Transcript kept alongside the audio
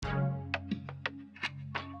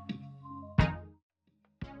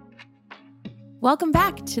Welcome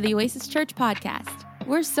back to the Oasis Church podcast.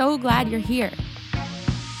 We're so glad you're here.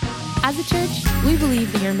 As a church, we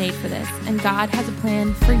believe that you're made for this, and God has a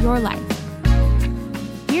plan for your life.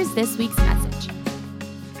 Here's this week's message.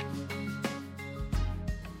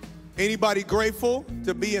 Anybody grateful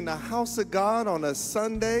to be in the house of God on a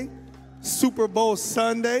Sunday, Super Bowl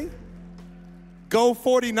Sunday? Go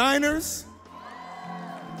 49ers.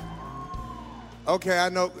 Okay, I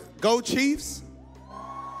know. Go Chiefs.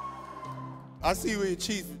 I see you with your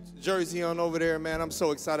Chiefs jersey on over there, man. I'm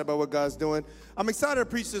so excited about what God's doing. I'm excited to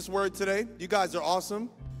preach this word today. You guys are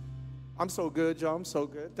awesome. I'm so good, y'all. I'm so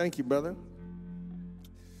good. Thank you, brother.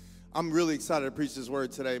 I'm really excited to preach this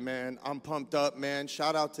word today, man. I'm pumped up, man.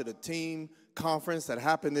 Shout out to the team conference that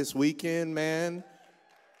happened this weekend, man.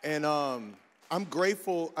 And I'm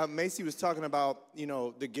grateful. Macy was talking about,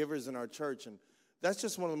 the givers in our church. And that's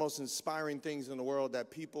just one of the most inspiring things in the world,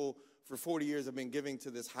 that people for 40 years have been giving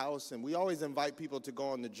to this house. And we always invite people to go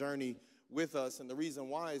on the journey with us. And the reason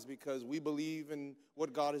why is because we believe in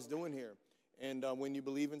what God is doing here. And when you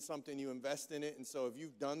believe in something, you invest in it. And so if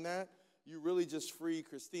you've done that, you really just free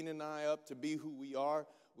Christina and I up to be who we are.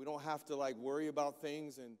 We don't have to worry about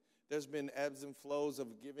things. And there's been ebbs and flows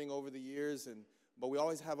of giving over the years. But we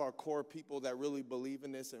always have our core people that really believe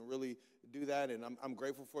in this and really do that. And I'm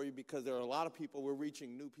grateful for you, because there are a lot of people. We're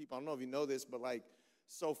reaching new people. I don't know if you know this, but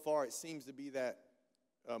so far it seems to be that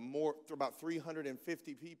about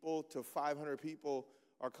 350 people to 500 people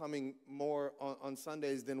are coming more on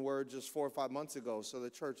Sundays than were just 4 or 5 months ago. So the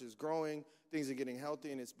church is growing. Things are getting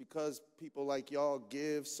healthy, and it's because people like y'all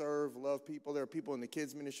give, serve, love people. There are people in the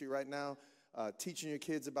kids ministry right now teaching your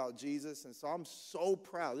kids about Jesus. And so I'm so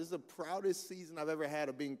proud. This is the proudest season I've ever had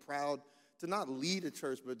of being proud to not lead a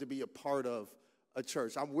church, but to be a part of a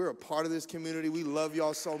church. We're a part of this community. We love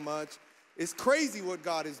y'all so much. It's crazy what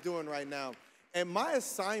God is doing right now. And my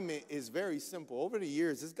assignment is very simple. Over the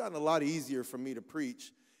years, it's gotten a lot easier for me to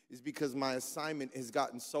preach, is because my assignment has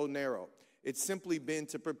gotten so narrow. It's simply been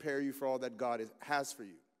to prepare you for all that God has for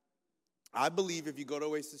you. I believe if you go to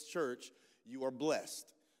Oasis Church, you are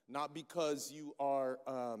blessed. Not because you are,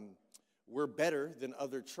 we're better than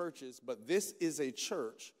other churches, but this is a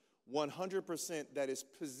church 100% that is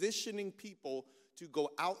positioning people to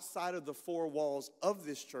go outside of the four walls of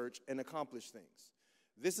this church and accomplish things.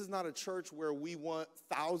 This is not a church where we want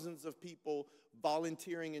thousands of people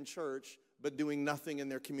volunteering in church but doing nothing in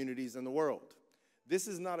their communities in the world. This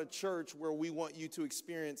is not a church where we want you to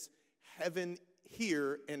experience heaven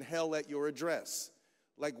here and hell at your address.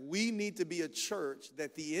 We need to be a church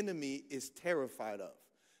that the enemy is terrified of,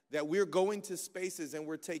 that we're going to spaces and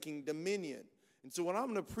we're taking dominion. And so what I'm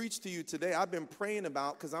going to preach to you today, I've been praying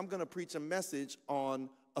about, because I'm going to preach a message on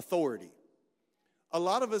authority. A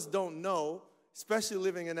lot of us don't know, especially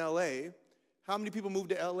living in L.A., how many people moved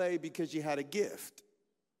to L.A. because you had a gift.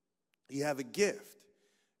 You have a gift,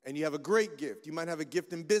 and you have a great gift. You might have a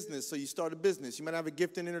gift in business, so you start a business. You might have a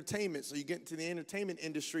gift in entertainment, so you get into the entertainment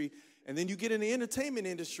industry, and then you get in the entertainment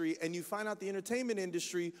industry, and you find out the entertainment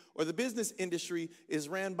industry or the business industry is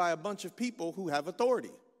ran by a bunch of people who have authority.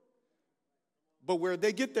 But where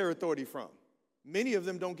they get their authority from? Many of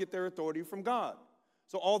them don't get their authority from God.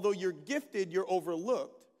 So although you're gifted, you're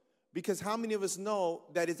overlooked, because how many of us know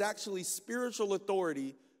that it's actually spiritual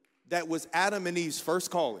authority that was Adam and Eve's first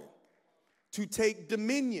calling, to take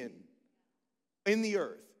dominion in the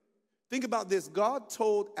earth? Think about this. God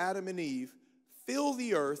told Adam and Eve, fill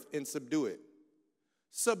the earth and subdue it.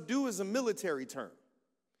 Subdue is a military term.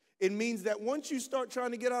 It means that once you start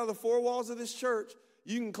trying to get out of the four walls of this church,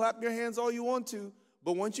 you can clap your hands all you want to,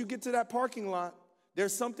 but once you get to that parking lot,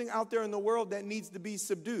 there's something out there in the world that needs to be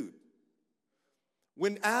subdued.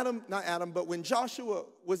 When when Joshua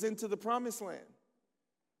was into the promised land,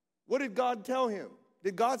 what did God tell him?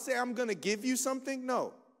 Did God say, I'm going to give you something?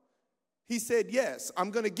 No. He said, yes, I'm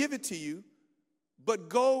going to give it to you, but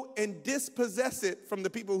go and dispossess it from the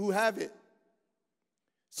people who have it.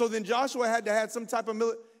 So then Joshua had to have some type of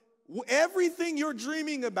everything you're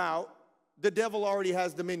dreaming about, the devil already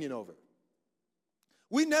has dominion over.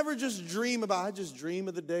 We never just dream about, I just dream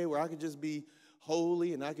of the day where I could just be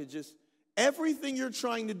holy and I could just, everything you're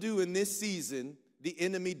trying to do in this season, the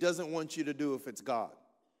enemy doesn't want you to do if it's God.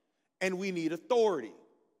 And we need authority.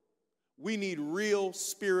 We need real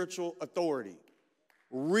spiritual authority.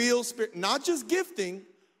 Real spirit, not just gifting,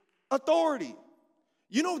 authority.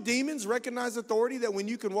 You know, demons recognize authority, that when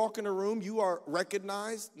you can walk in a room, you are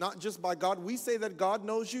recognized, not just by God. We say that God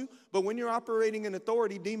knows you, but when you're operating in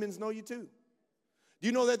authority, demons know you too. Do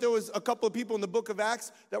you know that there was a couple of people in the book of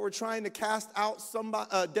Acts that were trying to cast out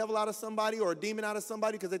a devil out of somebody or a demon out of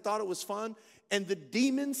somebody because they thought it was fun? And the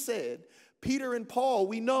demon said, Peter and Paul,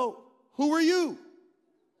 we know Who are you?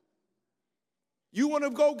 You want to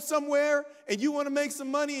go somewhere and you want to make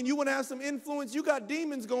some money and you want to have some influence. You got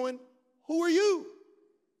demons going. Who are you?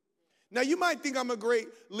 Now, you might think I'm a great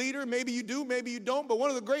leader. Maybe you do, maybe you don't. But one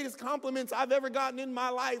of the greatest compliments I've ever gotten in my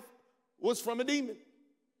life was from a demon.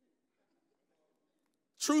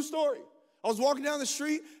 True story. I was walking down the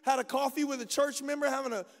street, had a coffee with a church member,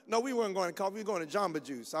 no, we weren't going to coffee, we were going to Jamba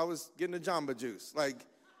Juice. I was getting a Jamba Juice. Like,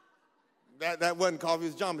 that wasn't coffee,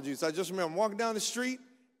 it was Jamba Juice. I just remember I'm walking down the street,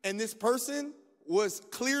 and this person was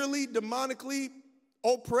clearly demonically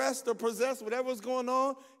oppressed or possessed, whatever was going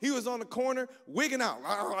on. He was on the corner, wigging out,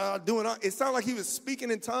 it sounded like he was speaking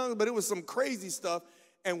in tongues, but it was some crazy stuff.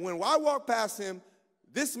 And when I walked past him,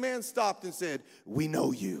 this man stopped and said, "We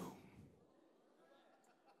know you."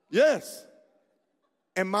 Yes.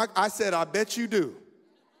 And I said, "I bet you do."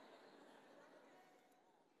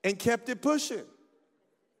 And kept it pushing.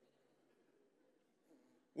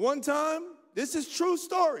 One time, this is true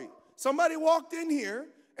story. Somebody walked in here,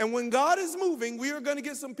 and when God is moving, we are going to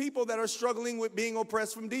get some people that are struggling with being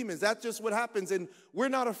oppressed from demons. That's just what happens, and we're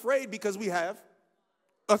not afraid because we have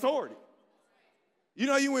authority. You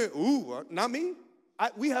know, you went, "Ooh, not me."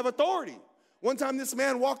 We have authority. One time, this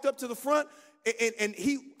man walked up to the front, and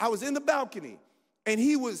I was in the balcony, and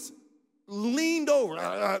he was leaned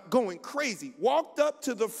over, going crazy, walked up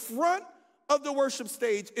to the front of the worship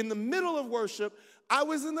stage in the middle of worship. I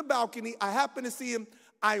was in the balcony. I happened to see him.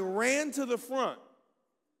 I ran to the front,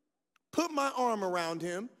 put my arm around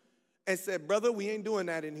him, and said, "Brother, we ain't doing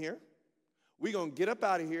that in here. We're going to get up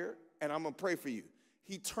out of here, and I'm going to pray for you."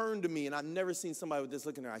 He turned to me, and I've never seen somebody with this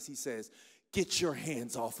look in their eyes. He says, "Get your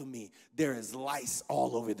hands off of me. There is lice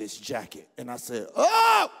all over this jacket." And I said,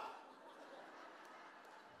 "Oh!"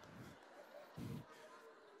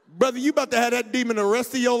 Brother, you about to have that demon the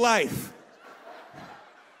rest of your life.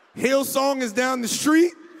 Hillsong is down the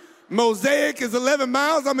street. Mosaic is 11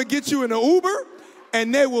 miles. I'm going to get you in an Uber,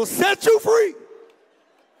 and they will set you free.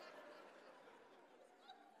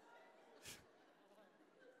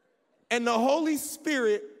 And the Holy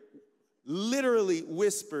Spirit literally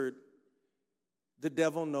whispered, "The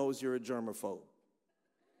devil knows you're a germaphobe."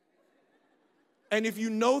 And if you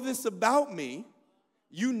know this about me,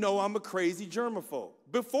 you know I'm a crazy germaphobe.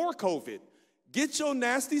 Before COVID, get your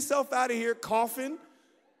nasty self out of here coughing.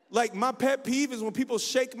 Like, my pet peeve is when people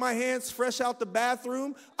shake my hands fresh out the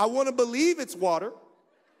bathroom. I want to believe it's water.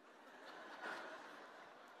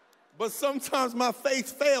 But sometimes my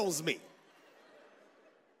faith fails me.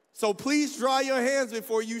 So please dry your hands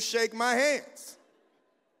before you shake my hands.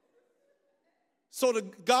 So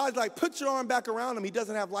God's like, put your arm back around him. He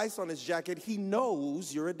doesn't have lice on his jacket. He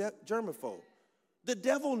knows you're a germaphobe. The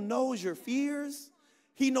devil knows your fears.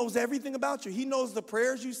 He knows everything about you. He knows the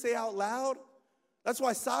prayers you say out loud. That's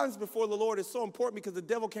why silence before the Lord is so important, because the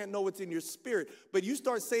devil can't know what's in your spirit. But you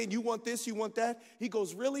start saying, "You want this, you want that." He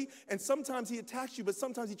goes, "Really?" And sometimes he attacks you, but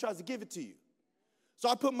sometimes he tries to give it to you. So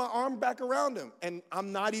I put my arm back around him, and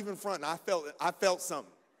I'm not even fronting. I felt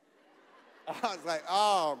something. I was like,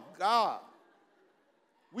 "Oh, God."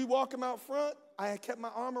 We walk him out front. I had kept my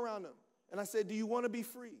arm around him. And I said, "Do you want to be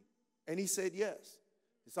free?" And he said, "Yes."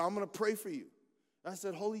 He said, "I'm going to pray for you." And I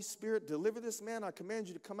said, "Holy Spirit, deliver this man. I command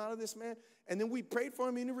you to come out of this man." And then we prayed for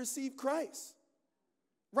him, and he received Christ.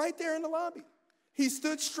 Right there in the lobby. He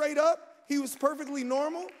stood straight up. He was perfectly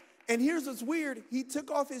normal. And here's what's weird. He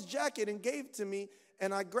took off his jacket and gave it to me,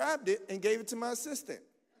 and I grabbed it and gave it to my assistant.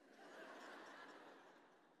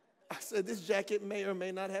 I said, "This jacket may or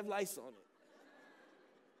may not have lice on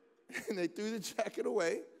it." And they threw the jacket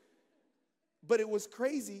away. But it was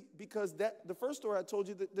crazy because the first story I told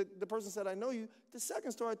you, the person said, "I know you." The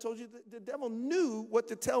second story I told you, the devil knew what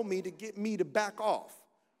to tell me to get me to back off,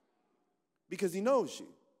 because he knows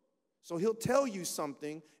you. So he'll tell you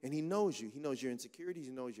something, and he knows you. He knows your insecurities.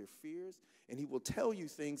 He knows your fears. And he will tell you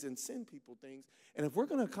things and send people things. And if we're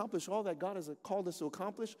going to accomplish all that God has called us to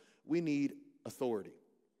accomplish, we need authority.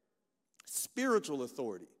 Spiritual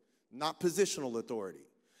authority, not positional authority.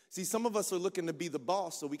 See, some of us are looking to be the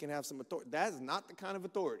boss so we can have some authority. That is not the kind of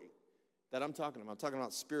authority that I'm talking about. I'm talking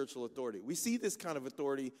about spiritual authority. We see this kind of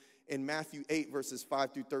authority in Matthew 8, verses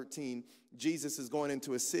 5 through 13. Jesus is going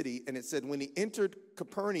into a city, and it said, when he entered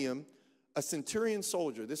Capernaum, a centurion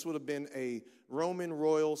soldier, this would have been a Roman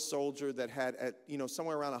royal soldier that had,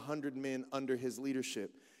 somewhere around 100 men under his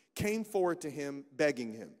leadership, came forward to him,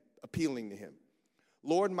 begging him, appealing to him.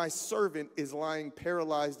 "Lord, my servant is lying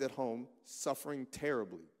paralyzed at home, suffering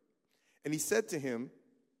terribly." And he said to him,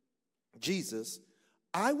 Jesus,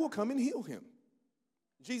 "I will come and heal him."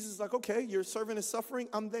 Jesus is like, "Okay, your servant is suffering.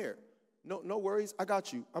 I'm there. No worries. I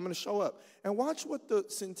got you. I'm going to show up." And watch what the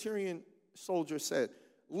centurion soldier said.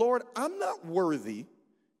 Lord, I'm not worthy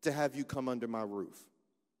to have you come under my roof.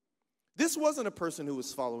 This wasn't a person who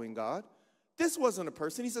was following God. This wasn't a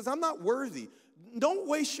person. He says, I'm not worthy. Don't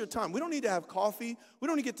waste your time. We don't need to have coffee. We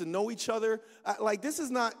don't need to get to know each other. This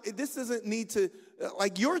doesn't need to,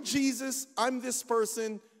 you're Jesus, I'm this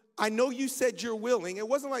person. I know you said you're willing. It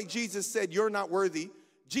wasn't like Jesus said, you're not worthy.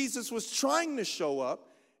 Jesus was trying to show up,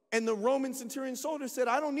 and the Roman centurion soldier said,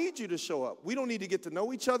 I don't need you to show up. We don't need to get to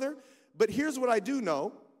know each other. But here's what I do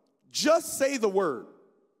know. Just say the word.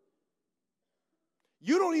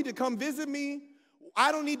 You don't need to come visit me.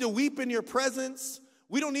 I don't need to weep in your presence.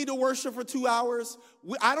 We don't need to worship for 2 hours.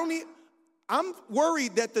 I'm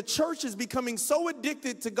worried that the church is becoming so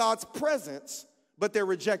addicted to God's presence, but they're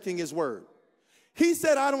rejecting his word. He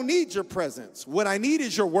said, I don't need your presence. What I need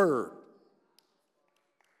is your word.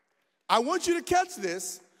 I want you to catch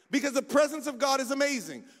this because the presence of God is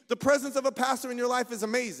amazing. The presence of a pastor in your life is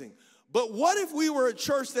amazing. But what if we were a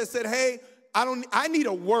church that said, hey, I need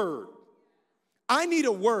a word. I need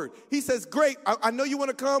a word. He says, great, I know you want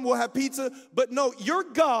to come, we'll have pizza, but no, you're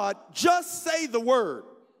God, just say the word.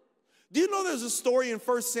 Do you know there's a story in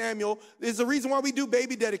 1 Samuel, there's a reason why we do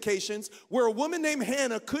baby dedications, where a woman named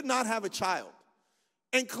Hannah could not have a child.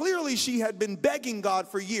 And clearly she had been begging God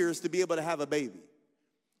for years to be able to have a baby.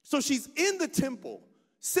 So she's in the temple,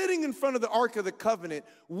 sitting in front of the Ark of the Covenant,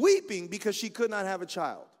 weeping because she could not have a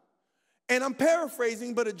child. And I'm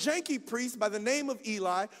paraphrasing, but a janky priest by the name of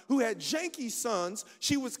Eli, who had janky sons,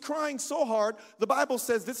 she was crying so hard, the Bible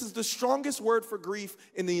says this is the strongest word for grief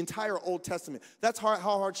in the entire Old Testament. That's how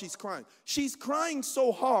hard she's crying. She's crying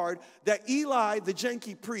so hard that Eli, the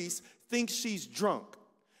janky priest, thinks she's drunk.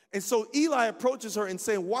 And so Eli approaches her and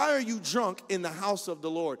saying, why are you drunk in the house of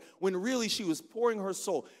the Lord? When really she was pouring her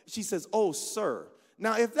soul. She says, oh, sir.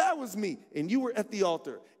 Now, if that was me and you were at the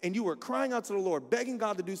altar and you were crying out to the Lord, begging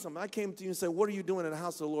God to do something, I came to you and said, what are you doing in the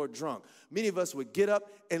house of the Lord drunk? Many of us would get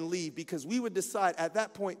up and leave because we would decide at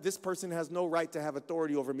that point, this person has no right to have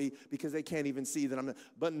authority over me because they can't even see that I'm not.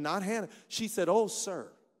 But not Hannah. She said, oh,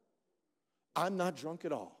 sir, I'm not drunk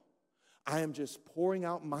at all. I am just pouring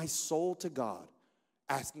out my soul to God,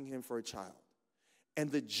 asking him for a child.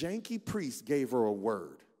 And the janky priest gave her a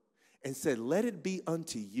word and said, let it be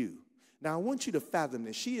unto you. Now, I want you to fathom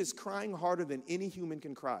this. She is crying harder than any human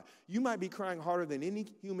can cry. You might be crying harder than any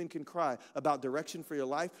human can cry about direction for your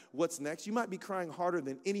life, what's next. You might be crying harder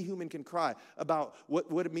than any human can cry about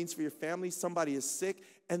what it means for your family. Somebody is sick.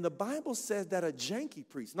 And the Bible says that a janky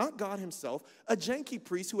priest, not God himself, a janky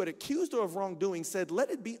priest who had accused her of wrongdoing said,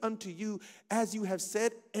 let it be unto you as you have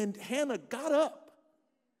said. And Hannah got up,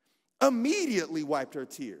 immediately wiped her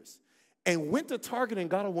tears, and went to Target and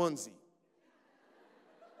got a onesie.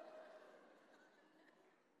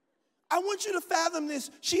 I want you to fathom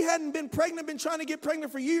this. She hadn't been pregnant, been trying to get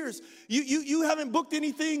pregnant for years. You haven't booked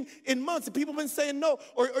anything in months, and people have been saying no.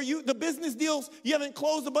 Or the business deals, you haven't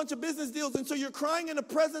closed a bunch of business deals, and so you're crying in the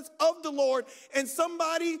presence of the Lord, and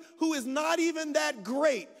somebody who is not even that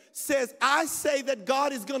great says, I say that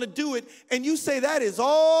God is going to do it, and you say that is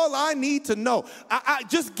all I need to know.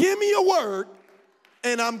 Just give me a word,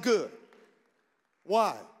 and I'm good.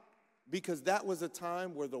 Why? Because that was a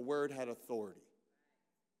time where the word had authority.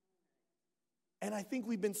 And I think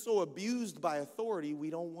we've been so abused by authority, we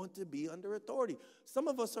don't want to be under authority. Some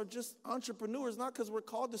of us are just entrepreneurs, not because we're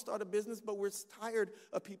called to start a business, but we're tired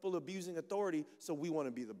of people abusing authority, so we want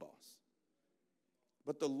to be the boss.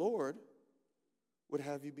 But the Lord would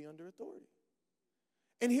have you be under authority.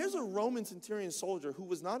 And here's a Roman centurion soldier who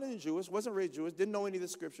was not Jewish, wasn't raised Jewish, didn't know any of the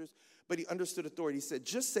scriptures, but he understood authority. He said,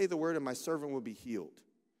 just say the word and my servant will be healed.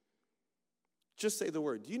 Just say the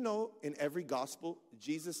word. Do you know in every gospel,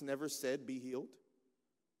 Jesus never said, be healed?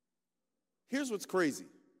 Here's what's crazy.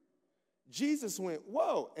 Jesus went,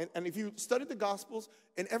 whoa. And if you study the gospels,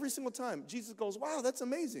 and every single time, Jesus goes, wow, that's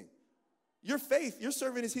amazing. Your faith, your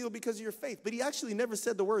servant is healed because of your faith. But he actually never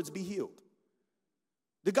said the words, be healed.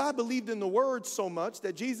 The guy believed in the word so much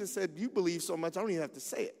that Jesus said, you believe so much, I don't even have to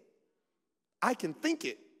say it. I can think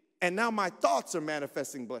it. And now my thoughts are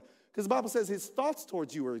manifesting blood. Because the Bible says his thoughts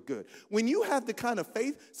towards you are good. When you have the kind of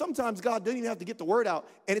faith, sometimes God doesn't even have to get the word out,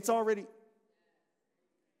 and it's already.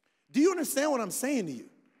 Do you understand what I'm saying to you?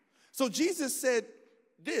 So Jesus said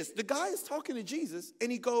this. The guy is talking to Jesus, and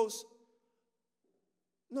he goes,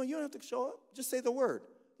 no, you don't have to show up. Just say the word.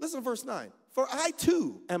 Listen to verse 9. For I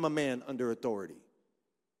too am a man under authority.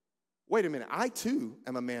 Wait a minute. I too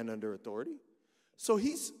am a man under authority. So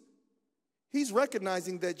he's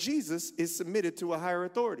recognizing that Jesus is submitted to a higher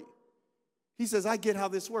authority. He says, I get how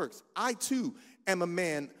this works. I too am a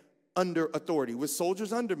man under authority, with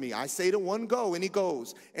soldiers under me. I say to one, go, and he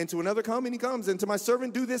goes. And to another, come, and he comes. And to my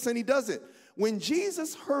servant, do this, and he does it. When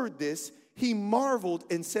Jesus heard this, he marveled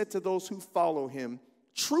and said to those who follow him,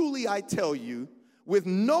 truly I tell you, with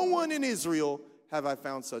no one in Israel have I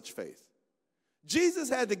found such faith. Jesus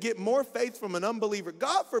had to get more faith from an unbeliever.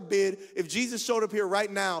 God forbid if Jesus showed up here right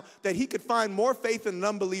now that he could find more faith in an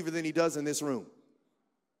unbeliever than he does in this room.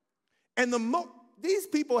 And these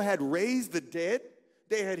people had raised the dead.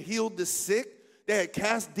 They had healed the sick. They had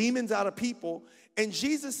cast demons out of people. And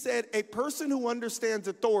Jesus said, a person who understands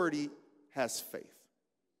authority has faith.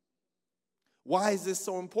 Why is this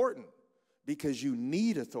so important? Because you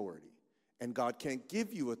need authority. And God can't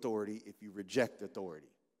give you authority if you reject authority.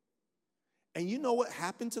 And you know what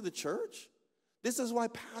happened to the church? This is why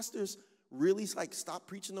pastors really stop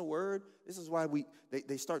preaching the word. This is why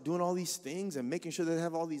they start doing all these things and making sure they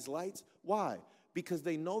have all these lights. Why? Because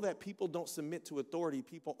they know that people don't submit to authority.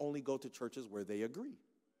 People only go to churches where they agree.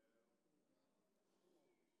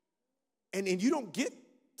 And you don't get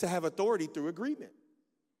to have authority through agreement.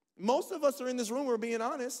 Most of us are in this room, we're being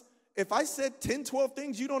honest. If I said 10, 12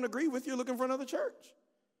 things you don't agree with, you're looking for another church.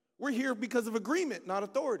 We're here because of agreement, not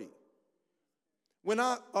authority. When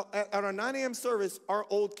at our 9 a.m. service, our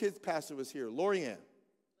old kids pastor was here, Lowe.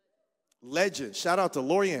 Legend. Shout out to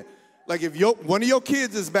Lowe. Like if one of your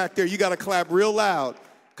kids is back there, you got to clap real loud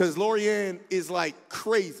because Lowe is like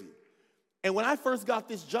crazy. And when I first got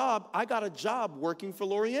this job, I got a job working for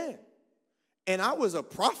Lowe. And I was a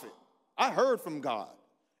prophet. I heard from God.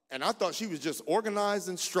 And I thought she was just organized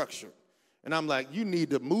and structured. And I'm like, you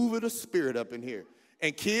need to move of the spirit up in here.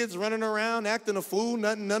 And kids running around acting a fool.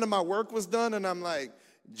 None of my work was done. And I'm like,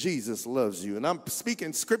 Jesus loves you. And I'm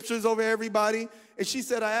speaking scriptures over everybody. And she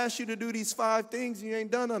said, I asked you to do these 5 things. You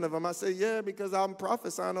ain't done none of them. I said, yeah, because I'm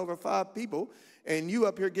prophesying over 5 people. And you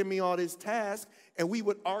up here give me all this task. And we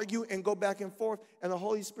would argue and go back and forth. And the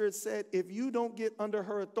Holy Spirit said, if you don't get under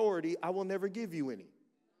her authority, I will never give you any.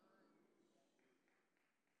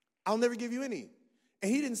 I'll never give you any.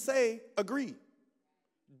 And he didn't say, agree.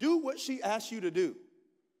 Do what she asked you to do.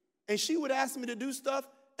 And she would ask me to do stuff,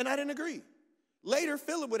 and I didn't agree. Later,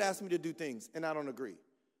 Philip would ask me to do things, and I don't agree.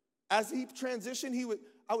 As he transitioned,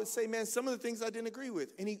 I would say, man, some of the things I didn't agree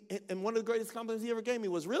with. And one of the greatest compliments he ever gave me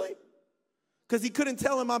was, really? Because he couldn't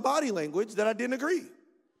tell in my body language that I didn't agree.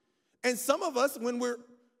 And some of us, when we're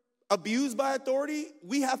abused by authority,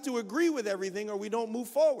 we have to agree with everything or we don't move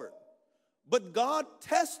forward. But God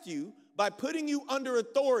tests you by putting you under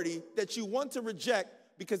authority that you want to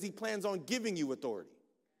reject because he plans on giving you authority.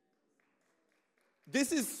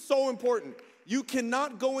 This is so important. You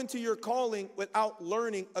cannot go into your calling without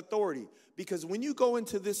learning authority. Because when you go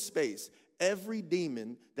into this space, every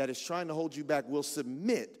demon that is trying to hold you back will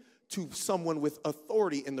submit to someone with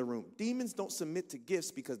authority in the room. Demons don't submit to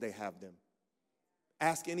gifts because they have them.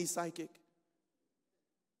 Ask any psychic.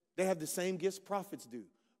 They have the same gifts prophets do,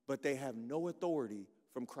 but they have no authority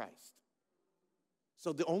from Christ.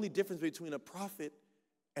 So the only difference between a prophet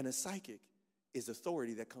and a psychic is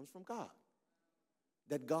authority that comes from God.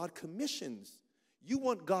 That God commissions. You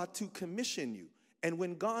want God to commission you. And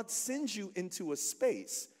when God sends you into a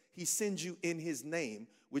space, he sends you in his name,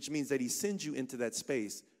 which means that he sends you into that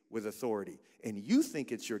space with authority. And you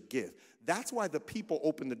think it's your gift. That's why the people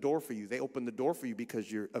open the door for you. They open the door for you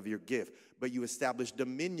because of your gift. But you establish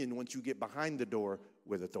dominion once you get behind the door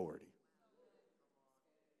with authority.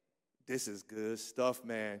 This is good stuff,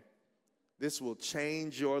 man. This will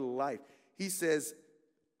change your life. He says,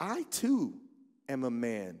 I too am a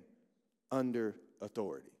man under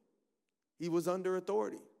authority. He was under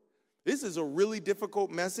authority. This is a really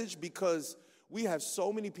difficult message because we have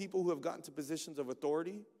so many people who have gotten to positions of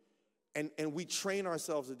authority and we train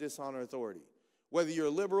ourselves to dishonor authority. Whether you're a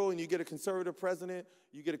liberal and you get a conservative president,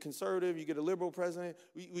 you get a conservative, you get a liberal president.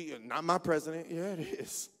 Not my president. Yeah, it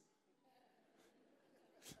is.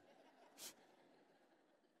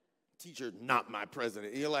 Teacher, not my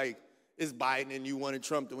president. You're like, it's Biden and you wanted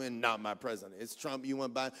Trump to win, not my president. It's Trump, you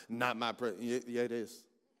want Biden, not my president. Yeah, it is.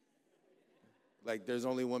 Like, there's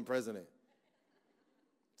only one president.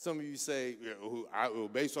 Some of you say,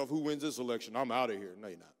 based off who wins this election, I'm out of here. No,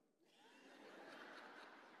 you're not.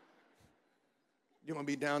 You want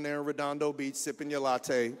to be down there in Redondo Beach sipping your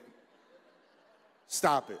latte.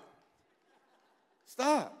 Stop it.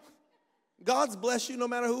 Stop. God's blessed you no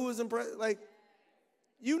matter who is in president. Like,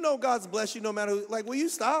 you know God's blessed you no matter who. Like, will you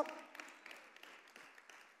stop?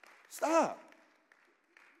 Stop.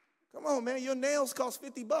 Come on, man. Your nails cost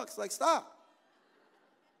 $50. Like, stop.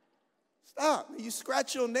 Stop. You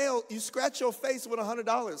scratch your nail, you scratch your face with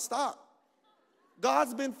 $100. Stop.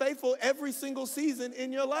 God's been faithful every single season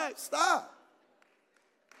in your life. Stop.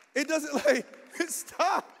 It doesn't like,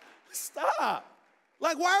 stop.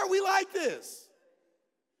 Like, why are we like this?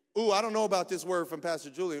 Ooh, I don't know about this word from Pastor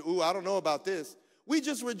Julian. Ooh, I don't know about this. We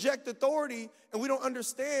just reject authority, and we don't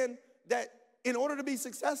understand that in order to be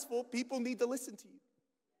successful, people need to listen to you.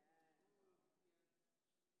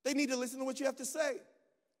 They need to listen to what you have to say.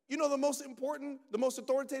 You know, the most important, the most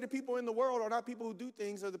authoritative people in the world are not people who do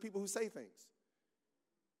things, they're the people who say things.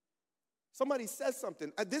 Somebody says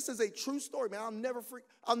something. This is a true story, man.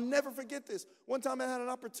 I'll never forget this. One time I had an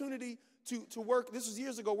opportunity to work, this was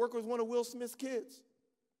years ago, work with one of Will Smith's kids.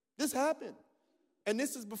 This happened. And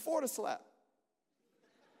this is before the slap.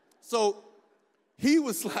 So he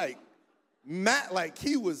was like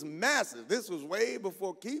he was massive. This was way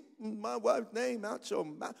before, keep my wife's name out your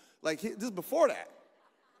mouth. Like, this is before that.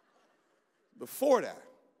 Before that.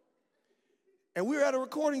 And we were at a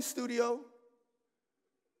recording studio,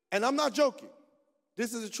 and I'm not joking.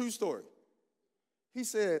 This is a true story. He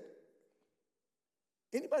said,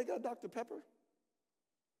 anybody got Dr. Pepper?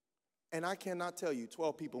 And I cannot tell you,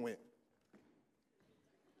 12 people went.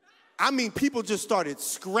 I mean, people just started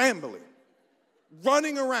scrambling,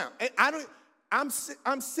 running around. And I'm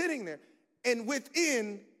sitting there, and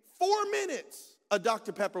within 4 minutes, a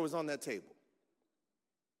Dr. Pepper was on that table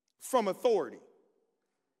from authority.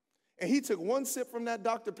 And he took one sip from that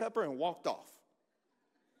Dr. Pepper and walked off.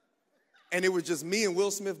 And it was just me and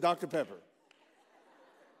Will Smith, Dr. Pepper.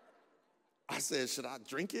 I said, should I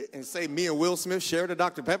drink it and say me and Will Smith shared a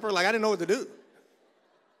Dr. Pepper? Like, I didn't know what to do.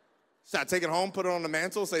 Should I take it home, put it on the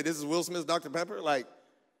mantle, say this is Will Smith's Dr. Pepper? Like,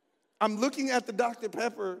 I'm looking at the Dr.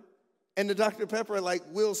 Pepper, and the Dr. Pepper, like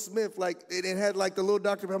Will Smith, like it had like the little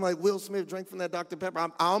Dr. Pepper. I'm like, Will Smith drank from that Dr. Pepper. I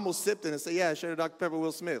almost sipped it and said, yeah, I shared a Dr. Pepper with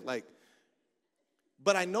Will Smith. Like,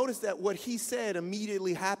 but I noticed that what he said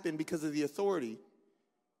immediately happened because of the authority.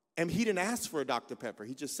 And he didn't ask for a Dr. Pepper.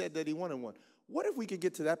 He just said that he wanted one. What if we could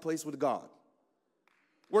get to that place with God?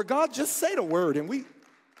 Where God just say the word and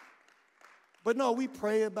but no, we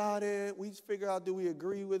pray about it. We figure out, do we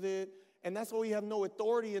agree with it? And that's why we have no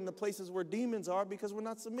authority in the places where demons are, because we're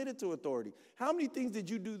not submitted to authority. How many things did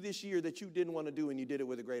you do this year that you didn't want to do and you did it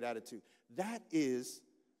with a great attitude? That is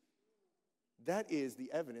the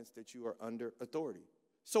evidence that you are under authority.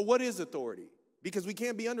 So what is authority? Because we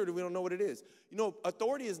can't be under it if we don't know what it is. You know,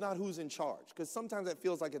 authority is not who's in charge, because sometimes that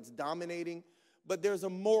feels like it's dominating, but there's a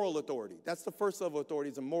moral authority. That's the first level of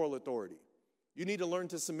authority, is a moral authority. You need to learn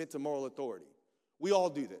to submit to moral authority. We all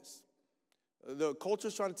do this. The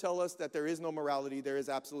culture's trying to tell us that there is no morality. There is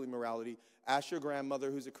absolutely morality. Ask your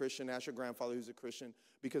grandmother who's a Christian. Ask your grandfather who's a Christian.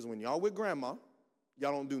 Because when y'all with grandma,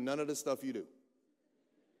 y'all don't do none of the stuff you do.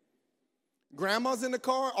 Grandma's in the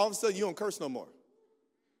car, all of a sudden you don't curse no more.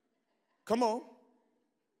 Come on.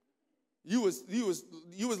 You was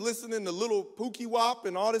listening to Little Pookie Wop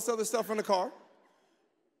and all this other stuff in the car.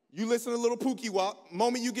 You listen to Little Pookie Wop.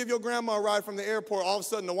 Moment you give your grandma a ride from the airport, all of a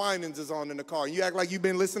sudden the whinings is on in the car. You act like you've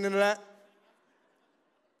been listening to that.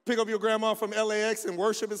 Pick up your grandma from LAX and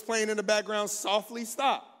worship is playing in the background. Softly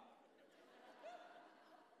stop.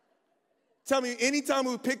 Tell me, anytime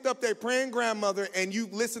we picked up their praying grandmother and you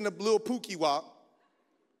listen to Little Pookie Wop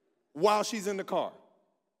while she's in the car.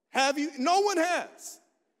 Have you? No one has.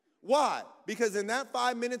 Why? Because in that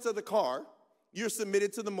 5 minutes of the car, you're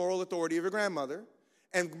submitted to the moral authority of your grandmother.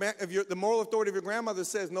 And if the moral authority of your grandmother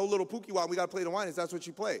says, no Little Pookie Wop, we got to play the whinings, that's what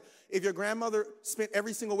you play. If your grandmother spent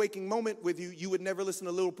every single waking moment with you, you would never listen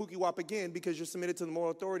to Little Pookie Wop again, because you're submitted to the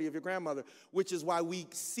moral authority of your grandmother, which is why we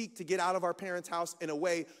seek to get out of our parents' house in a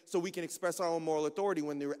way so we can express our own moral authority,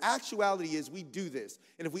 when the actuality is we do this.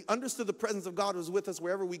 And if we understood the presence of God was with us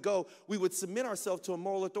wherever we go, we would submit ourselves to a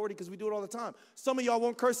moral authority, because we do it all the time. Some of y'all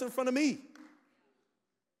won't curse in front of me.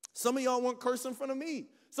 Some of y'all won't curse in front of me.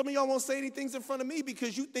 Some of y'all won't say anything in front of me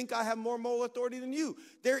because you think I have more moral authority than you.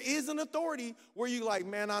 There is an authority where you like,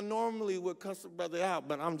 man, I normally would cuss a brother out,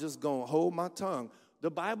 but I'm just going to hold my tongue. The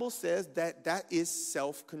Bible says that is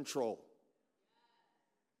self-control.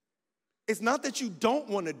 It's not that you don't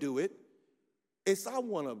want to do it. It's I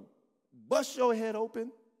want to bust your head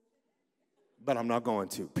open, but I'm not going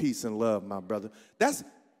to. Peace and love, my brother. That's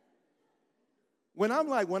when I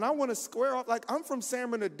want to square off, like I'm from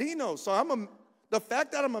San Bernardino, so the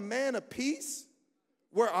fact that I'm a man of peace,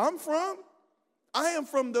 where I'm from, I am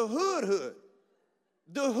from the hood.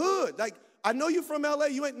 The hood. Like, I know you're from LA.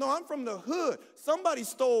 You ain't. No, I'm from the hood. Somebody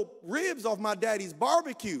stole ribs off my daddy's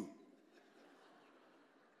barbecue.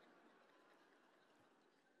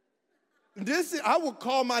 I would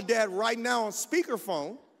call my dad right now on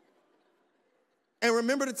speakerphone. And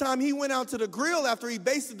remember the time he went out to the grill after he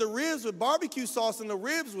basted the ribs with barbecue sauce and the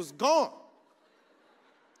ribs was gone.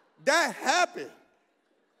 That happened.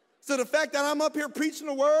 So the fact that I'm up here preaching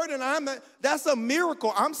the word and that's a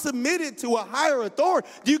miracle. I'm submitted to a higher authority.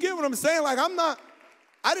 Do you get what I'm saying? Like I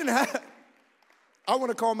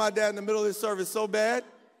want to call my dad in the middle of this service so bad.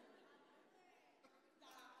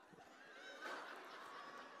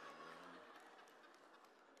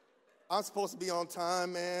 I'm supposed to be on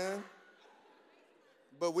time, man.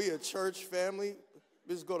 But we a church family.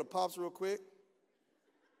 We just go to Pops real quick.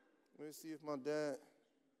 Let me see if my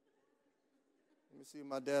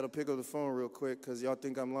dad will pick up the phone real quick, because y'all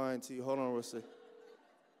think I'm lying to you. Hold on real quick.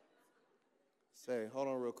 Hold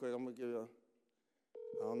on real quick. I'm going to give you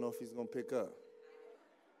I don't know if he's going to pick up.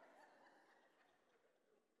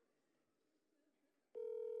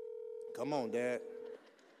 Come on, Dad.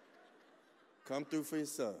 Come through for your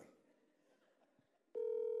son.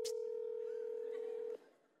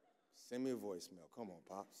 Send me a voicemail. Come on,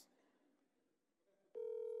 Pops.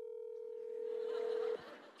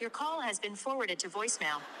 Your call has been forwarded to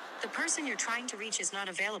voicemail. The person you're trying to reach is not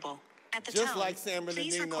available. At the Just tone, like San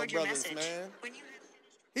please Bernardino record your brothers, message. man. When you have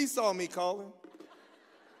finished... He saw me calling.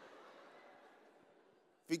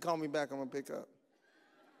 If he call me back, I'm going to pick up.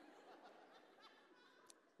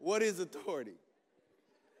 What is authority?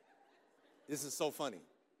 This is so funny.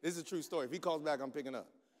 This is a true story. If he calls back, I'm picking up.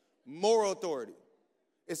 Moral authority.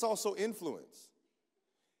 It's also influence.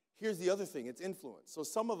 Here's the other thing. It's influence. So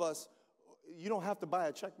some of us, you don't have to buy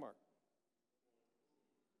a check mark.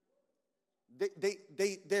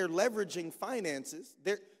 They're leveraging finances.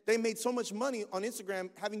 They made so much money on Instagram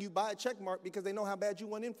having you buy a check mark because they know how bad you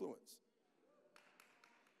want influence.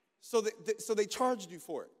 So they charged you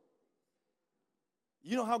for it.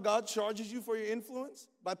 You know how God charges you for your influence?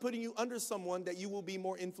 By putting you under someone that you will be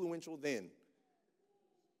more influential than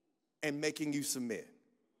and making you submit.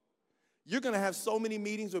 You're going to have so many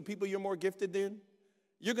meetings with people you're more gifted than.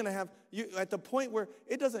 You're going to have, at the point where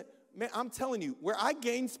it doesn't, man, I'm telling you, where I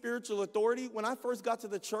gained spiritual authority, when I first got to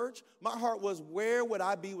the church, my heart was, where would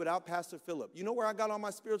I be without Pastor Philip? You know where I got all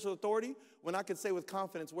my spiritual authority? When I could say with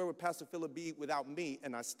confidence, where would Pastor Philip be without me?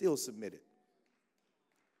 And I still submitted.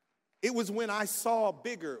 It was when I saw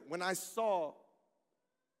bigger,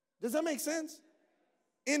 does that make sense?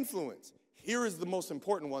 Influence. Here is the most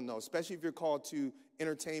important one, though, especially if you're called to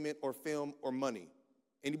entertainment or film or money.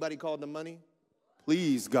 Anybody called to money?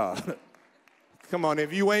 Please, God. Come on,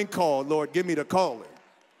 if you ain't called, Lord, give me the calling.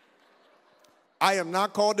 I am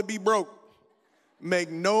not called to be broke. Make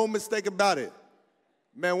no mistake about it.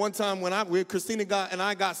 Man, one time when Christina got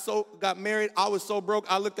married, I was so broke,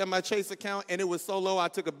 I looked at my Chase account, and it was so low, I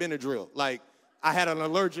took a Benadryl. Like, I had an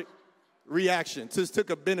allergic reaction. Just took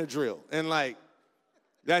a Benadryl. And, like,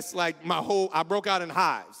 that's like I broke out in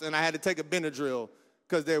hives, and I had to take a Benadryl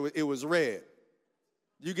because it was red.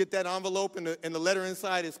 You get that envelope, and the letter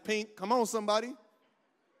inside is pink. Come on, somebody.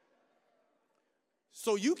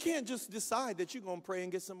 So you can't just decide that you're going to pray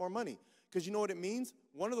and get some more money, because you know what it means?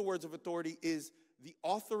 One of the words of authority is the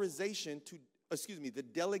authorization the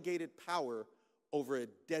delegated power over a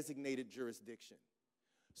designated jurisdiction.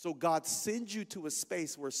 So God sends you to a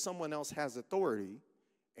space where someone else has authority,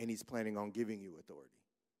 and he's planning on giving you authority.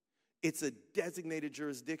 It's a designated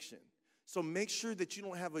jurisdiction. So make sure that you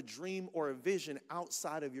don't have a dream or a vision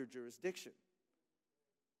outside of your jurisdiction.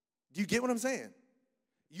 Do you get what I'm saying?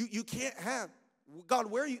 You can't have, God,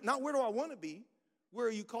 not where do I want to be, where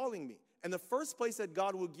are you calling me? And the first place that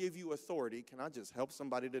God will give you authority, can I just help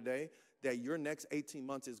somebody today, that your next 18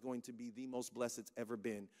 months is going to be the most blessed it's ever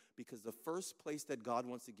been, because the first place that God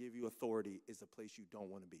wants to give you authority is a place you don't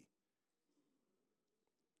want to be.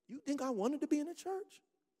 You think I wanted to be in a church?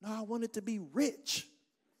 No, I wanted to be rich.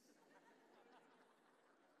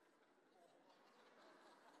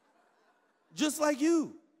 Just like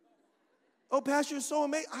you. Oh, Pastor, you're so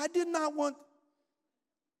amazing. I did not want,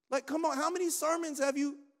 like, come on, how many sermons have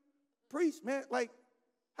you preached, man? Like,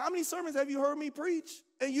 how many sermons have you heard me preach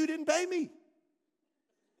and you didn't pay me?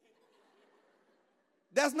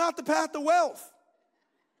 That's not the path to wealth.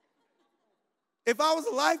 If I was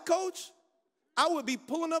a life coach, I would be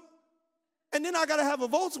pulling up, and then I got to have a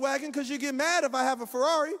Volkswagen because you get mad if I have a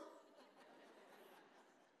Ferrari.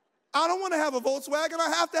 I don't want to have a Volkswagen. I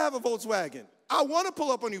have to have a Volkswagen. I want to pull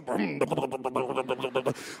up on you.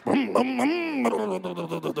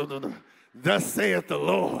 Thus saith the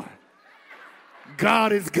Lord.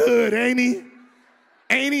 God is good, ain't he?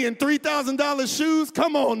 Ain't he in $3,000 shoes?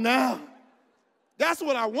 Come on now. That's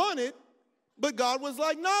what I wanted, but God was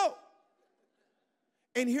like, no.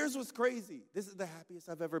 And here's what's crazy. This is the happiest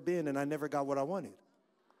I've ever been, and I never got what I wanted.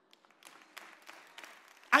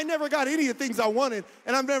 I never got any of the things I wanted,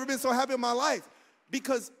 and I've never been so happy in my life.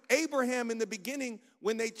 Because Abraham in the beginning,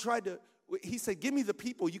 when they tried to, He said, give me the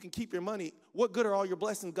people, you can keep your money. What good are all your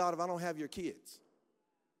blessings, God, if I don't have your kids?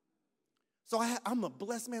 So I'm a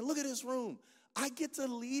blessed man. Look at this room. I get to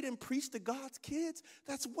lead and preach to God's kids.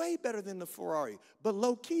 That's way better than the Ferrari. But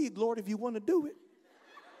low key, Lord, if you want to do it.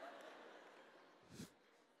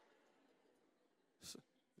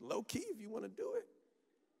 Low key, if you want to do it.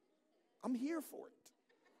 I'm here for it.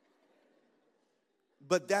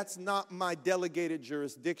 But that's not my delegated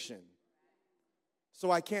jurisdiction.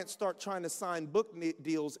 So I can't start trying to sign book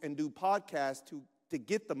deals and do podcasts to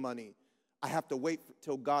get the money. I have to wait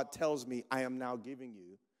till God tells me I am now giving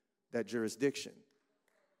you that jurisdiction.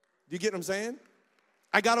 Do you get what I'm saying?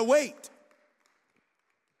 I got to wait.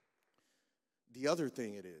 The other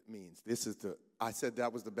thing it means, I said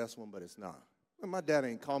that was the best one, but it's not. My dad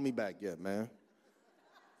ain't called me back yet, man.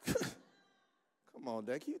 Come on,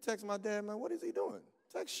 Dad. Can you text my dad, man? What is he doing?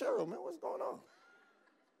 Text Cheryl, man. What's going on?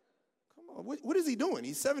 Come on. What is he doing?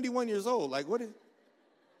 He's 71 years old. Like, what is...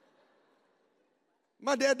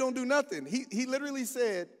 My dad don't do nothing. He literally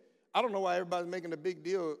said, I don't know why everybody's making a big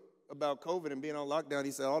deal about COVID and being on lockdown.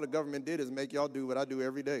 He said, all the government did is make y'all do what I do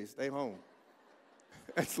every day, stay home.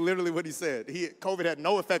 That's literally what he said. COVID had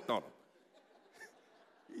no effect on him.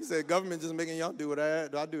 He said, government just making y'all do what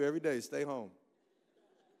I do every day, stay home.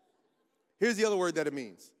 Here's the other word that it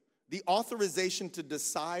means. The authorization to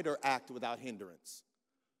decide or act without hindrance.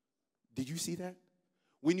 Did you see that?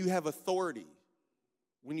 When you have authority,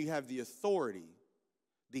 when you have the authority,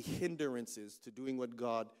 the hindrances to doing what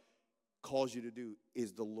God calls you to do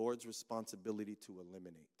is the Lord's responsibility to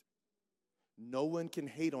eliminate. No one can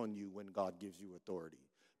hate on you when God gives you authority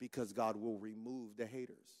because God will remove the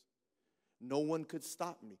haters. No one could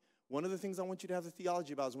stop me. One of the things I want you to have the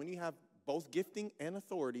theology about is when you have both gifting and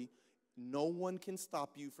authority, no one can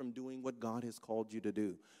stop you from doing what God has called you to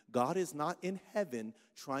do. God is not in heaven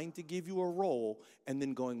trying to give you a role and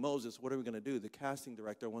then going, Moses, what are we going to do? The casting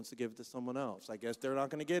director wants to give it to someone else. I guess they're not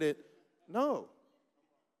going to get it. No.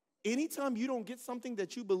 Anytime you don't get something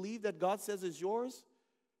that you believe that God says is yours,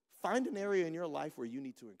 find an area in your life where you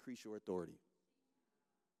need to increase your authority.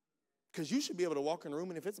 Because you should be able to walk in a room,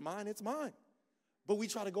 and if it's mine, it's mine. But we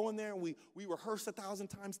try to go in there, and we rehearse 1,000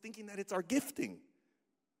 times thinking that it's our gifting.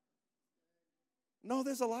 No,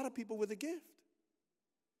 there's a lot of people with a gift.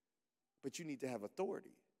 But you need to have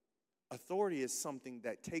authority. Authority is something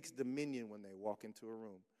that takes dominion when they walk into a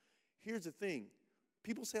room. Here's the thing.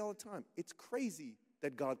 People say all the time, it's crazy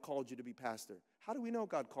that God called you to be pastor. How do we know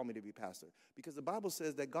God called me to be pastor? Because the Bible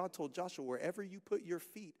says that God told Joshua, wherever you put your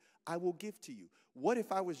feet, I will give to you. What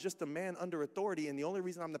if I was just a man under authority and the only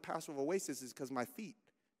reason I'm the pastor of Oasis is because my feet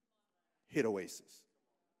hit Oasis?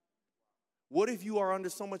 What if you are under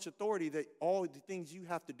so much authority that all the things you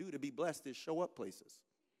have to do to be blessed is show up places?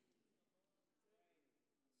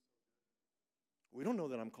 We don't know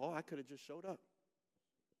that I'm called. I could have just showed up.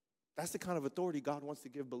 That's the kind of authority God wants to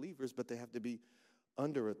give believers, but they have to be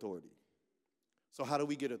under authority. So how do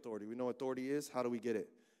we get authority? We know authority is. How do we get it?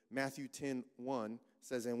 Matthew 10:1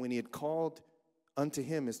 says, and when he had called unto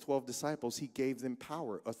him his 12 disciples, he gave them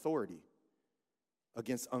power, authority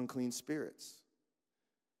against unclean spirits.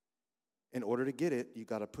 In order to get it, you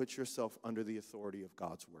got to put yourself under the authority of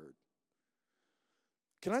God's word.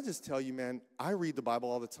 Can I just tell you, man, I read the Bible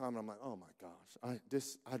all the time, and I'm like, oh, my gosh,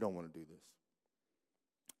 I don't want to do this.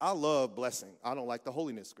 I love blessing. I don't like the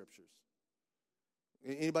holiness scriptures.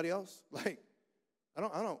 Anybody else? Like, I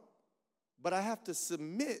don't. But I have to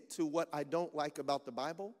submit to what I don't like about the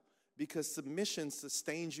Bible because submission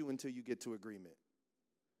sustains you until you get to agreement.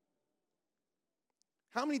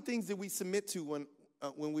 How many things did we submit to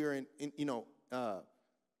when we were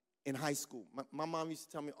in high school? My mom used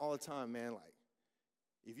to tell me all the time, man, like,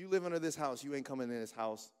 if you live under this house, you ain't coming in this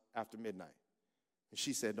house after midnight. And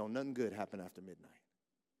she said, don't nothing good happen after midnight.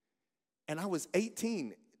 And I was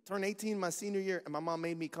 18, turned 18 my senior year, and my mom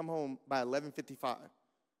made me come home by 11:55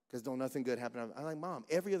 because don't nothing good happen. I'm like, Mom,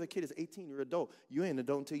 every other kid is 18. You're an adult. You ain't an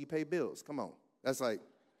adult until you pay bills. Come on. That's like,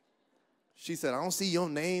 she said, I don't see your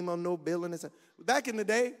name on no bill. And back in the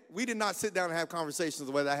day, we did not sit down and have conversations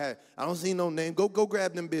the way that I don't see no name. Go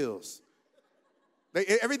grab them bills.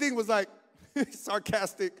 Everything was like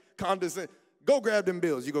sarcastic, condescending. Go grab them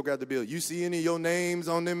bills. You go grab the bill. You see any of your names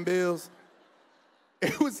on them bills?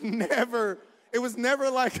 It was never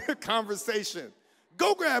like a conversation.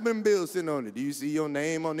 Go grab them bills sitting on it. Do you see your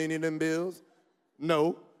name on any of them bills?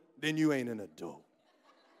 No. Then you ain't an adult.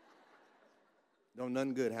 Don't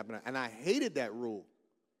nothing good happen. And I hated that rule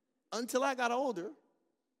until I got older.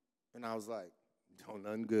 And I was like, don't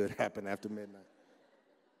nothing good happen after midnight.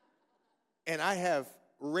 And I have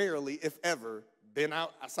rarely, if ever, been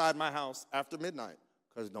outside my house after midnight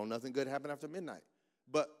because don't nothing good happen after midnight.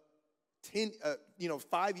 But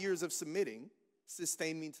 5 years of submitting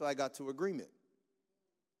sustained me until I got to agreement.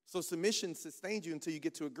 So submission sustains you until you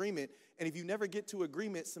get to agreement. And if you never get to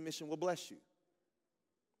agreement, submission will bless you.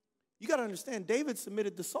 You got to understand, David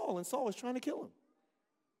submitted to Saul, and Saul was trying to kill him.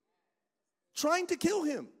 Trying to kill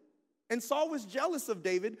him. And Saul was jealous of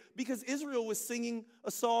David because Israel was singing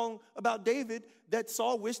a song about David that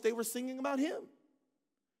Saul wished they were singing about him.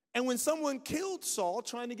 And when someone killed Saul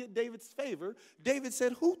trying to get David's favor, David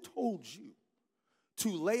said, "Who told you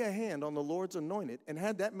to lay a hand on the Lord's anointed and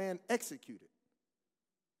had that man executed?"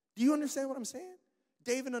 Do you understand what I'm saying?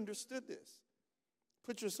 David understood this.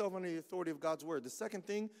 Put yourself under the authority of God's word. The second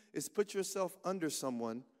thing is put yourself under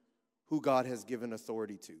someone who God has given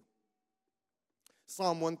authority to.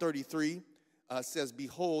 Psalm 133 says,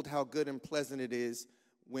 "Behold how good and pleasant it is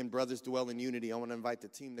when brothers dwell in unity." I want to invite the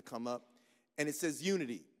team to come up. And it says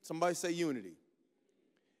unity. Somebody say unity.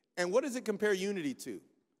 And what does it compare unity to?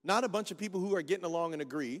 Not a bunch of people who are getting along and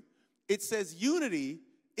agree. It says unity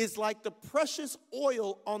is like the precious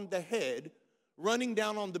oil on the head running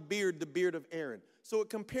down on the beard of Aaron. So it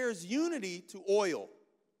compares unity to oil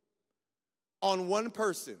on one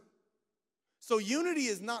person. So unity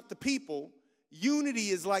is not the people. Unity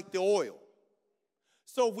is like the oil.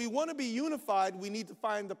 So if we want to be unified, we need to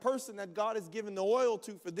find the person that God has given the oil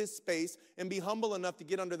to for this space and be humble enough to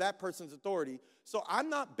get under that person's authority. So I'm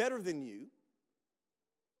not better than you.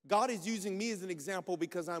 God is using me as an example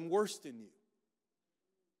because I'm worse than you.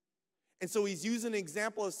 And so he's using an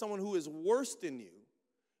example of someone who is worse than you.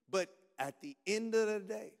 But at the end of the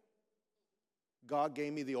day, God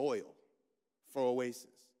gave me the oil for Oasis.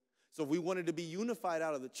 So if we wanted to be unified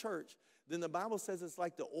out of the church, then the Bible says it's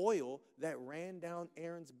like the oil that ran down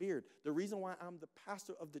Aaron's beard. The reason why I'm the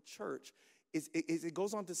pastor of the church is it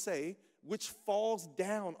goes on to say, which falls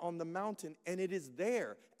down on the mountain, and it is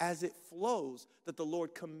there as it flows that the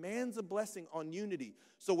Lord commands a blessing on unity.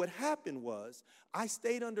 So what happened was, I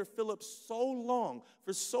stayed under Philip so long,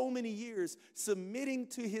 for so many years, submitting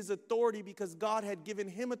to his authority because God had given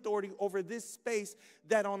him authority over this space,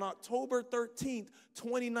 that on October 13th,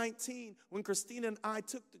 2019, when Christina and I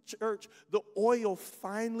took the church, the oil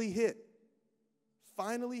finally hit.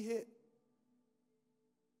 Finally hit.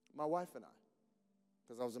 My wife and I.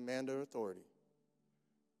 Because I was a man under authority.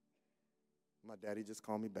 My daddy just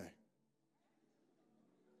called me back.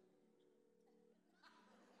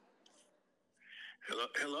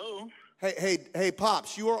 Hello. Hey,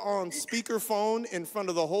 Pops, you are on speakerphone in front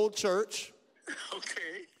of the whole church.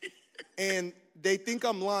 Okay. And they think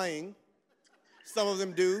I'm lying. Some of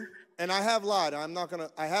them do. And I have lied.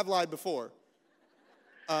 I have lied before.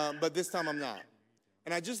 But this time I'm not.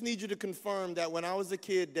 And I just need you to confirm that when I was a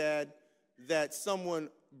kid, Dad, that someone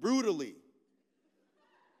brutally,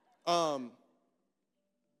 I'm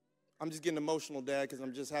just getting emotional, Dad, because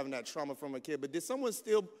I'm just having that trauma from a kid. But did someone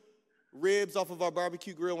steal ribs off of our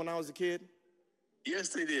barbecue grill when I was a kid? Yes,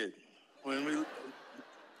 they did. When we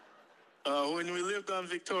lived on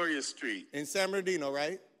Victoria Street. In San Bernardino,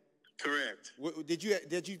 right? Correct. Did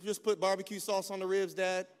you just put barbecue sauce on the ribs,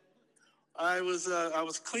 Dad? I was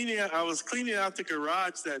cleaning out the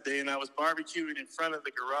garage that day, and I was barbecuing in front of the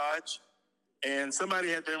garage. And somebody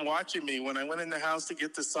had been watching me. When I went in the house to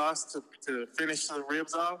get the sauce to finish the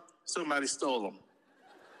ribs off, somebody stole them.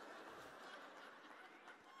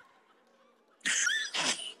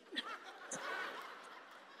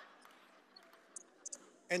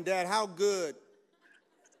 And Dad, how good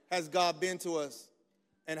has God been to us?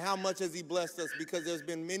 And how much has he blessed us? Because there's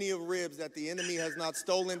been many of ribs that the enemy has not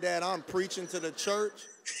stolen, Dad. I'm preaching to the church.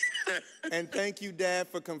 And thank you, Dad,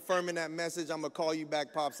 for confirming that message. I'm going to call you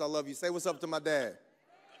back, Pops. I love you. Say what's up to my dad.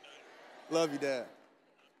 Love you, Dad.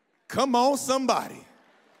 Come on, somebody.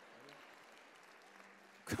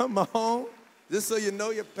 Come on. Just so you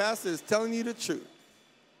know your pastor is telling you the truth.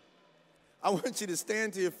 I want you to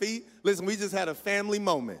stand to your feet. Listen, we just had a family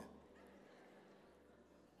moment.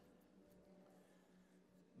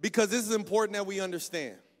 Because this is important that we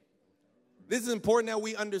understand. This is important that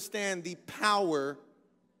we understand the power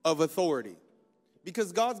of authority.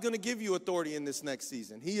 Because God's going to give you authority in this next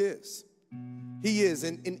season. He is. He is.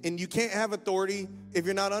 And you can't have authority if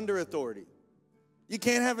you're not under authority. You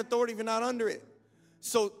can't have authority if you're not under it.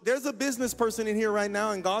 So there's a business person in here right now,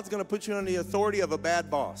 and God's going to put you under the authority of a bad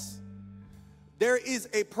boss. There is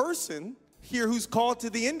a person here who's called to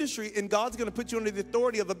the industry, and God's going to put you under the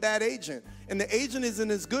authority of a bad agent. And the agent isn't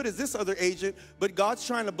as good as this other agent, but God's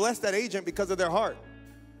trying to bless that agent because of their heart.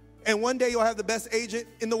 And one day you'll have the best agent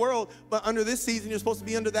in the world, but under this season, you're supposed to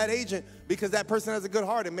be under that agent because that person has a good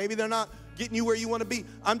heart, and maybe they're not getting you where you want to be.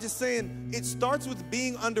 I'm just saying it starts with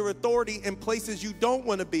being under authority in places you don't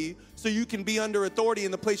want to be so you can be under authority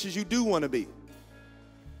in the places you do want to be.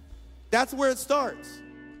 That's where it starts.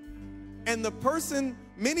 And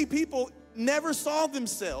many people never saw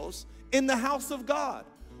themselves in the house of God.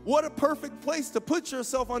 What a perfect place to put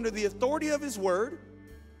yourself under the authority of His word.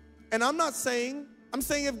 And I'm saying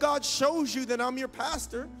if God shows you that I'm your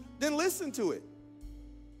pastor, then listen to it.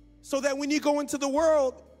 So that when you go into the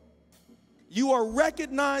world, you are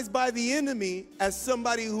recognized by the enemy as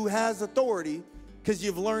somebody who has authority because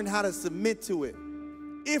you've learned how to submit to it.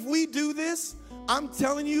 If we do this, I'm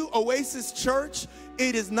telling you, Oasis Church,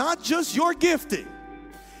 it is not just your gifting.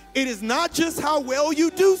 It is not just how well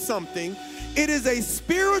you do something. It is a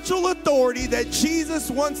spiritual authority that Jesus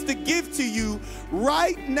wants to give to you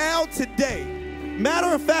right now, today.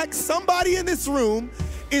 Matter of fact, somebody in this room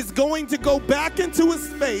is going to go back into a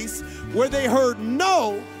space where they heard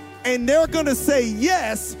no, and they're going to say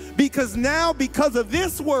yes, because now, because of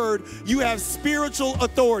this word, you have spiritual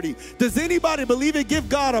authority. Does anybody believe it? Give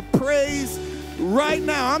God a praise right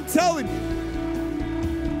now. I'm telling you.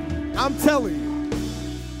 I'm telling you.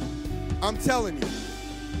 I'm telling you.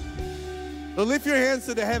 So lift your hands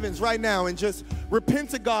to the heavens right now and just repent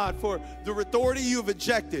to God for the authority you've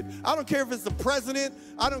ejected. I don't care if it's the president.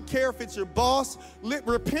 I don't care if it's your boss.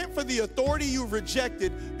 Repent for the authority you've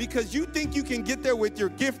rejected because you think you can get there with your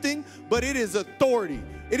gifting, but it is authority.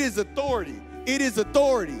 It is authority. It is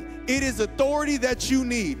authority. It is authority that you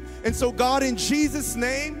need. And so God, in Jesus'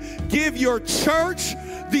 name, give your church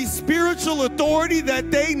the spiritual authority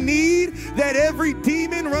that they need, that every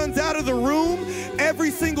demon runs out of the room,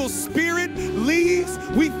 every single spirit leaves.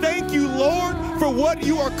 We thank you, Lord, for what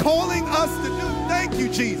you are calling us to do. Thank you,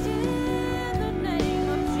 Jesus.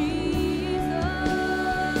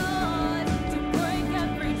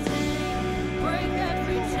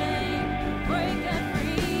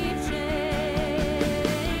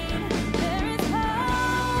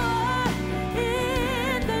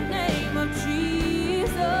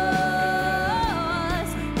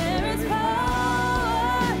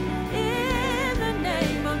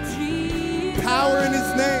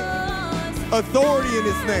 Authority in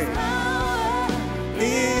His name.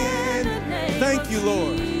 Thank you,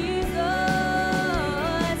 Lord.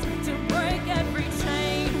 To break every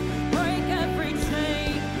chain, break every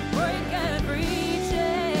chain, break every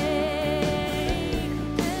chain.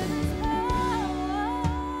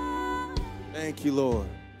 Thank you, Lord.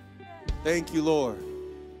 Thank you, Lord.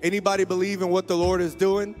 Anybody believe in what the Lord is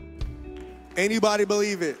doing? Anybody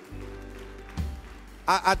believe it?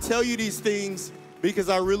 I tell you these things because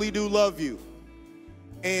I really do love you.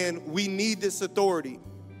 And we need this authority.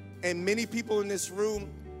 And many people in this room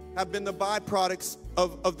have been the byproducts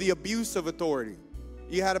of the abuse of authority.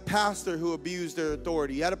 You had a pastor who abused their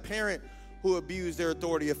authority. You had a parent who abused their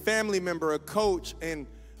authority, a family member, a coach, and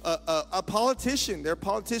a politician. There are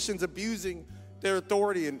politicians abusing their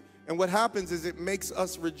authority. And what happens is it makes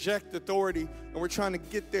us reject authority, and we're trying to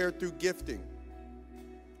get there through gifting.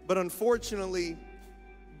 But unfortunately,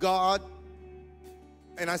 God,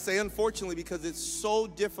 and I say unfortunately because it's so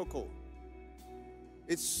difficult.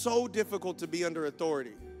 It's so difficult to be under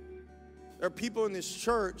authority. There are people in this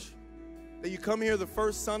church that you come here the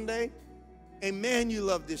first Sunday, and man, you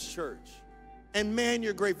love this church. And man,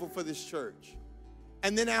 you're grateful for this church.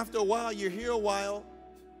 And then after a while, you're here a while,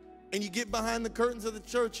 and you get behind the curtains of the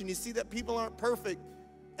church, and you see that people aren't perfect,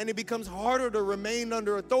 and it becomes harder to remain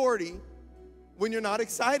under authority when you're not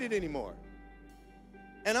excited anymore.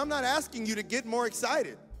 And I'm not asking you to get more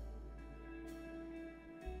excited.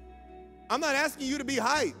 I'm not asking you to be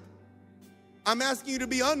hype. I'm asking you to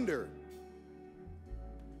be under.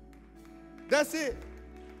 That's it.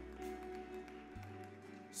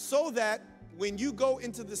 So that when you go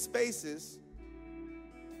into the spaces,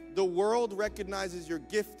 the world recognizes your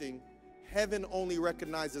gifting. Heaven only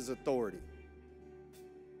recognizes authority.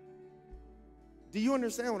 Do you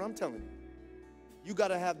understand what I'm telling you? You got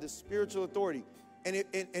to have the spiritual authority.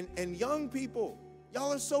 And young people,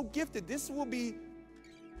 y'all are so gifted. This will be,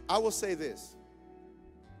 I will say this.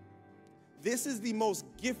 This is the most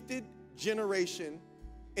gifted generation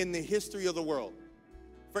in the history of the world.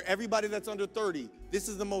 For everybody that's under 30, this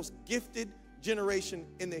is the most gifted generation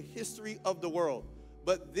in the history of the world.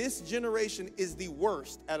 But this generation is the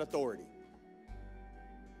worst at authority.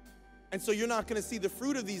 And so you're not going to see the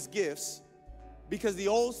fruit of these gifts because the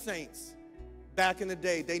old saints back in the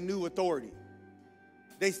day, they knew authority.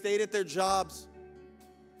 They stayed at their jobs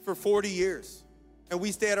for 40 years. And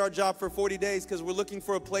we stay at our job for 40 days because we're looking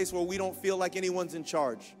for a place where we don't feel like anyone's in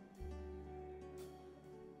charge.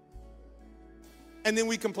 And then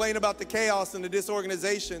we complain about the chaos and the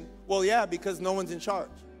disorganization. Well, yeah, because no one's in charge.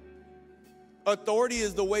 Authority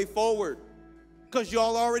is the way forward because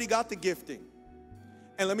y'all already got the gifting.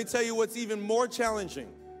 And let me tell you what's even more challenging.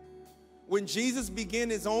 When Jesus began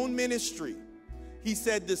his own ministry, he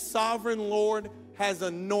said, the sovereign Lord has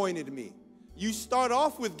anointed me. You start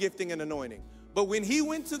off with gifting and anointing. But when he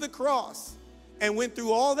went to the cross and went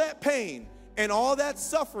through all that pain and all that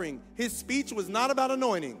suffering, his speech was not about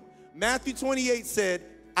anointing. Matthew 28 said,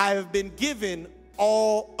 I have been given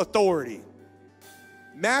all authority.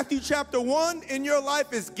 Matthew chapter 1 in your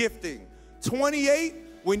life is gifting. 28,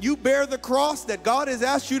 when you bear the cross that God has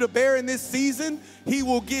asked you to bear in this season, he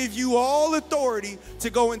will give you all authority to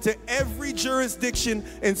go into every jurisdiction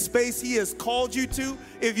and space he has called you to.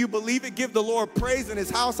 If you believe it, give the Lord praise in his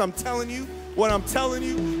house. I'm telling you, what I'm telling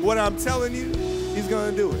you, he's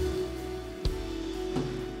going to do it.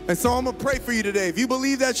 And so I'm going to pray for you today. If you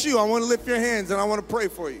believe that's you, I want to lift your hands and I want to pray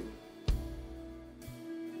for you.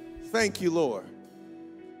 Thank you, Lord.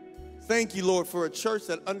 Thank you, Lord, for a church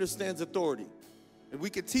that understands authority. And we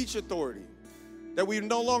can teach authority. That we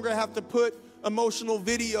no longer have to put emotional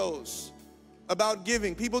videos about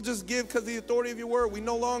giving. People just give because of the authority of your word. We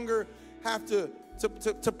no longer have to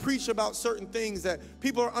preach about certain things, that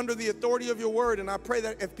people are under the authority of your word. And I pray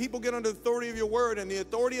that if people get under the authority of your word and the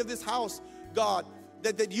authority of this house, God,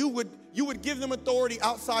 that you would give them authority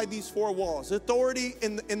outside these four walls. Authority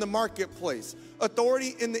in the marketplace,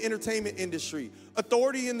 authority in the entertainment industry,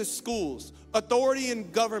 authority in the schools, authority in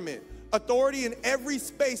government, authority in every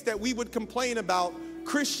space that we would complain about.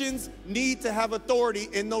 Christians need to have authority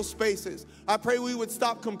in those spaces. I pray we would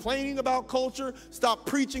stop complaining about culture, stop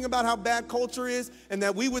preaching about how bad culture is, and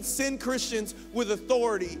that we would send Christians with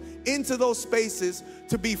authority into those spaces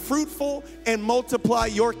to be fruitful and multiply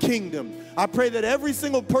your kingdom. I pray that every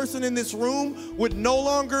single person in this room would no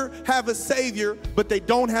longer have a savior, but they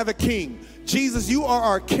don't have a king. Jesus, you are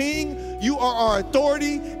our king, you are our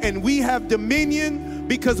authority, and we have dominion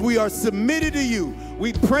because we are submitted to you.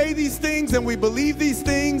 We pray these things and we believe these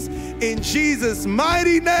things in Jesus'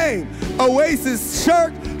 mighty name. Oasis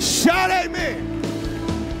Church, shout amen.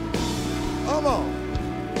 Come on.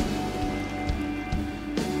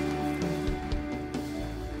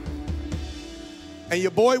 And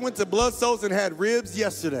your boy went to Blood Souls and had ribs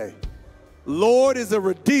yesterday. Lord is a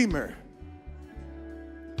redeemer.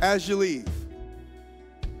 As you leave,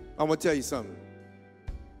 I'm going to tell you something.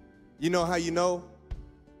 You know how you know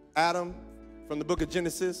Adam from the book of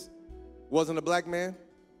Genesis wasn't a black man?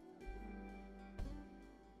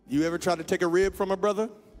 You ever try to take a rib from a brother?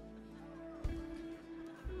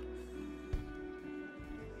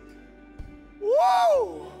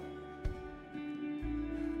 Whoa!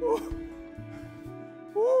 Woo!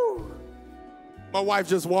 Woo! My wife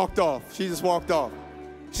just walked off. She just walked off.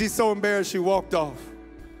 She's so embarrassed she walked off.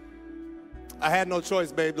 I had no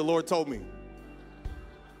choice, babe. The Lord told me.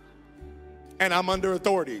 And I'm under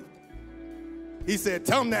authority. He said,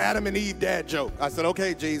 tell them the Adam and Eve dad joke. I said,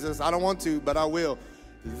 okay, Jesus, I don't want to, but I will.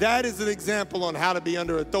 That is an example on how to be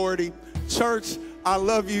under authority. Church, I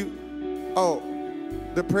love you. Oh,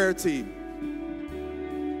 the prayer team.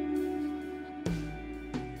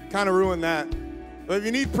 Kind of ruined that. But if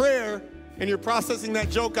you need prayer and you're processing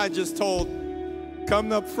that joke I just told,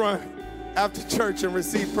 come up front after church and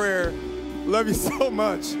receive prayer. Love you so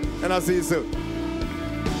much, and I'll see you soon.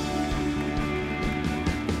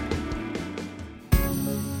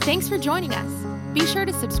 Thanks for joining us. Be sure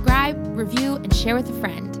to subscribe, review, and share with a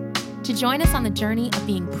friend. To join us on the journey of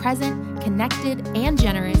being present, connected, and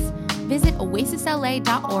generous, visit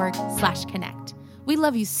oasisla.org/connect. We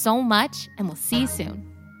love you so much, and we'll see you soon.